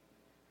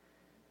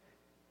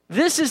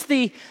 This is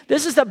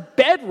the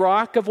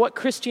bedrock of what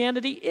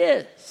Christianity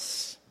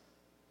is.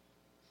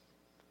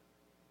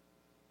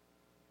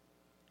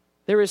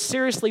 There is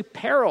seriously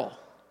peril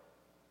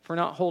for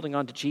not holding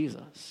on to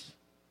Jesus.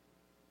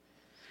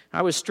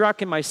 I was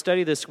struck in my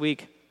study this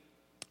week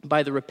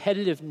by the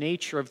repetitive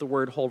nature of the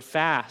word hold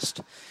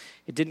fast.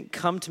 It didn't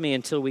come to me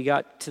until we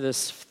got to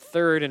this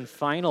third and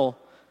final,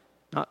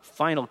 not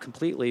final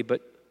completely,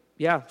 but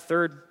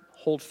third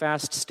hold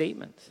fast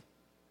statement.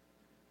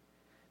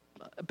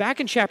 Back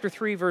in chapter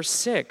 3, verse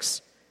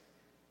 6,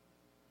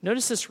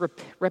 notice this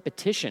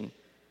repetition.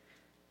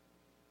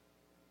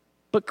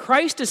 But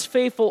Christ is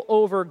faithful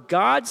over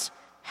God's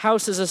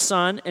house as a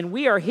son, and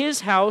we are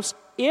his house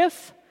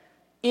if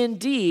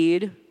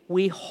indeed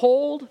we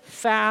hold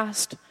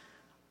fast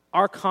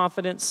our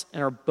confidence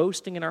and our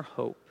boasting in our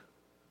hope.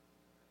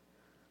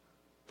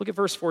 Look at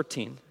verse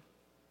 14.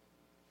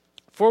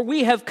 For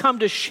we have come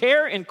to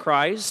share in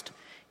Christ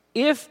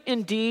if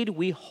indeed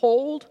we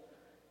hold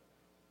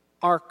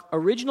our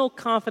original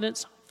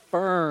confidence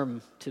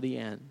firm to the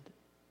end.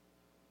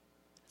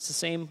 It's the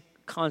same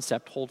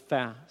concept, hold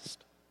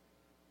fast.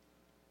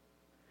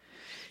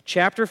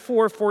 Chapter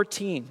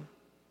 4:14.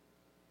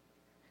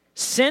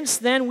 Since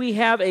then we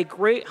have a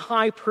great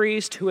high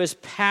priest who has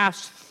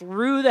passed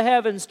through the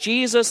heavens,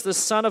 Jesus, the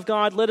Son of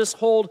God. Let us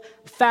hold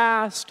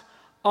fast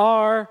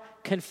our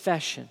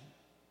confession.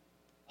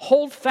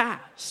 Hold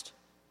fast.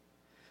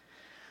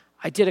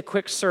 I did a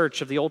quick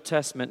search of the Old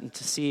Testament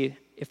to see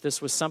if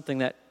this was something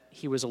that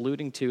he was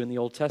alluding to in the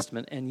Old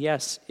Testament, and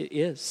yes, it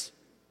is.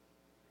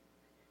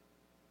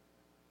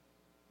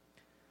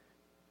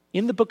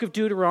 In the book of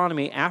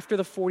Deuteronomy, after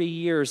the 40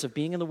 years of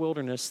being in the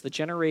wilderness, the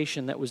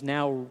generation that was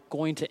now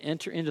going to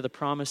enter into the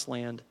promised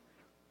land,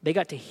 they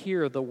got to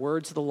hear the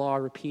words of the law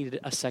repeated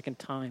a second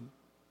time.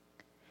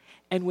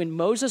 And when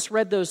Moses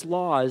read those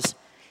laws,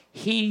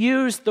 he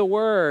used the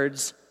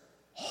words,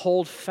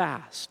 hold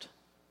fast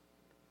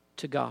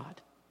to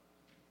God.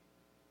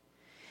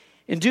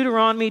 In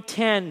Deuteronomy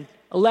 10,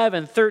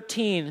 11,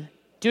 13,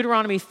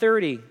 Deuteronomy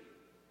 30,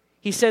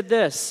 he said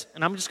this,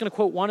 and I'm just going to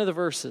quote one of the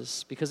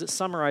verses because it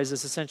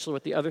summarizes essentially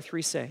what the other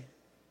three say.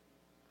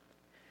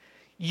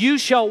 You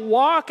shall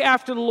walk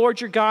after the Lord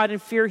your God and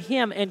fear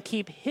him and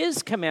keep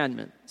his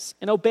commandments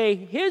and obey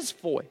his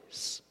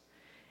voice.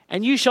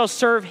 And you shall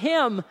serve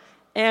him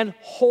and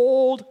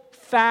hold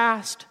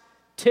fast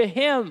to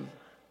him.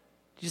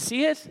 Do you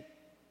see it?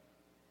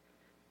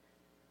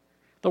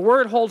 The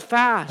word hold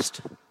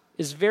fast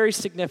is very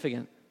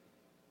significant.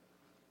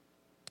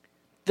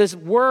 This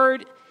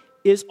word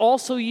is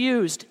also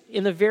used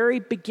in the very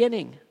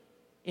beginning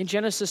in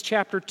Genesis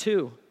chapter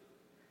 2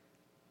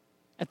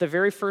 at the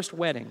very first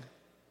wedding.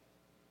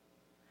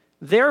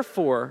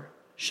 Therefore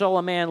shall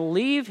a man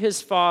leave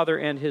his father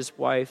and his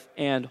wife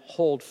and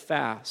hold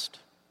fast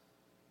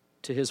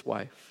to his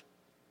wife,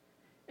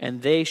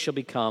 and they shall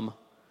become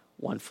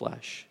one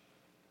flesh.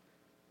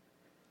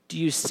 Do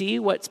you see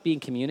what's being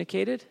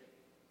communicated?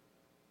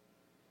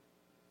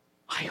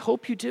 I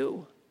hope you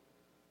do.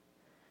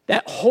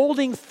 That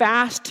holding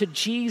fast to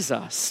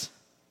Jesus,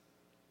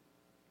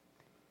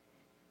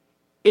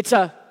 it's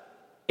a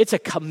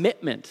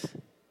commitment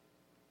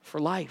for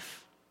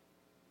life.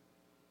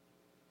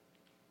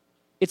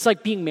 It's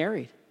like being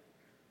married.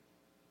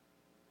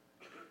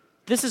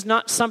 This is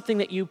not something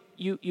that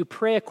you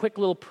pray a quick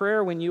little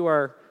prayer when you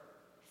are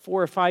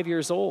 4 or 5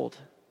 years old.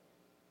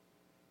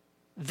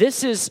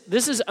 This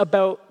is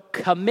about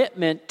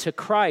commitment to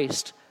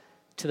Christ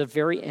to the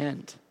very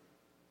end.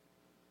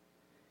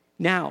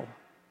 Now,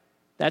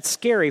 that's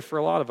scary for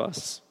a lot of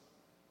us.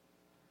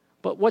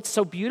 But what's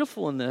so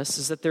beautiful in this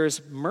is that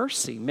there's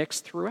mercy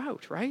mixed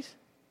throughout, right?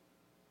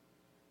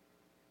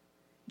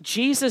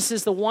 Jesus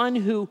is the one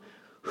who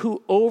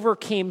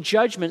overcame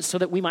judgment so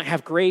that we might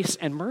have grace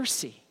and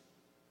mercy.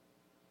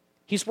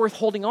 He's worth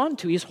holding on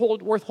to. He's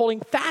worth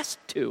holding fast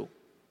to.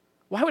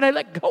 Why would I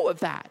let go of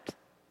that?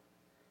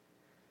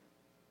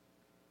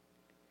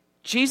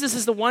 Jesus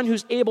is the one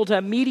who's able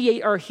to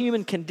mediate our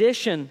human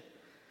condition.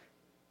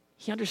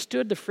 He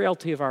understood the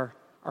frailty of our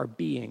our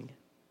being.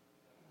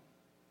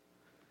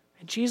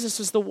 And Jesus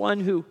is the one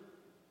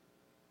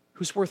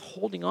who's worth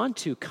holding on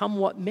to, come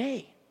what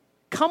may.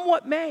 Come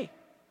what may.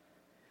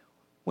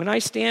 When I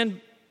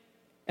stand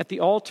at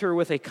the altar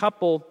with a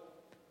couple,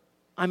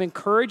 I'm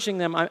encouraging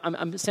them.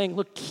 I'm saying,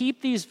 look,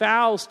 keep these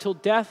vows till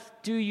death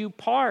do you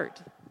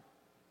part.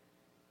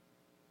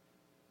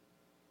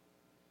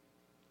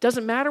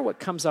 Doesn't matter what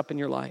comes up in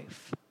your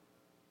life.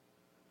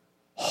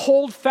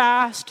 Hold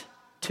fast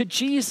to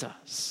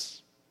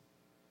Jesus.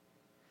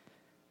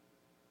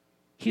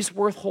 He's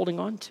worth holding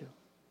on to.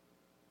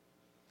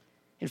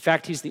 In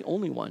fact, he's the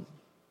only one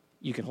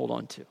you can hold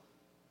on to.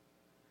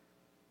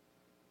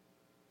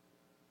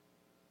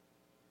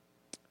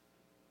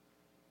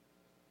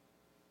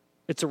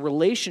 It's a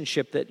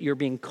relationship that you're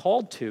being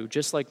called to,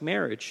 just like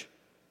marriage.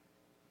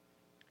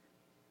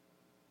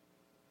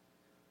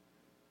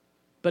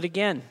 But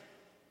again,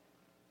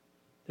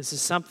 this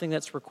is something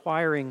that's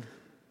requiring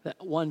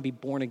that one be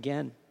born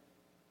again.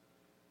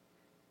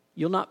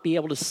 You'll not be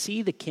able to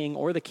see the King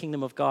or the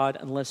kingdom of God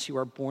unless you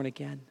are born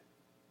again.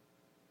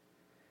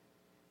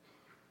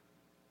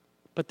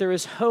 But there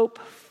is hope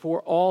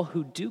for all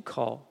who do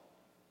call,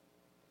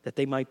 that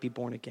they might be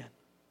born again.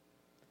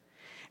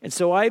 And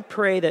so I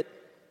pray that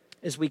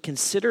as we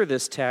consider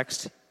this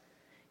text,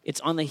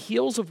 it's on the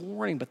heels of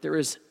warning, but there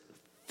is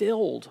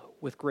filled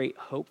with great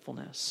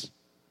hopefulness.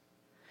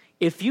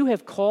 If you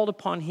have called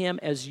upon him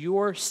as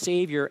your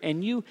Savior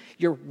and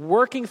you're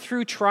working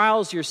through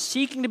trials, you're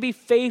seeking to be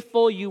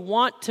faithful, you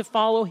want to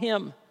follow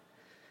him,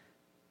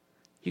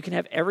 you can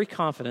have every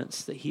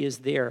confidence that he is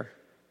there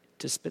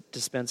to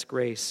dispense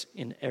grace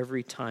in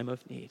every time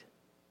of need.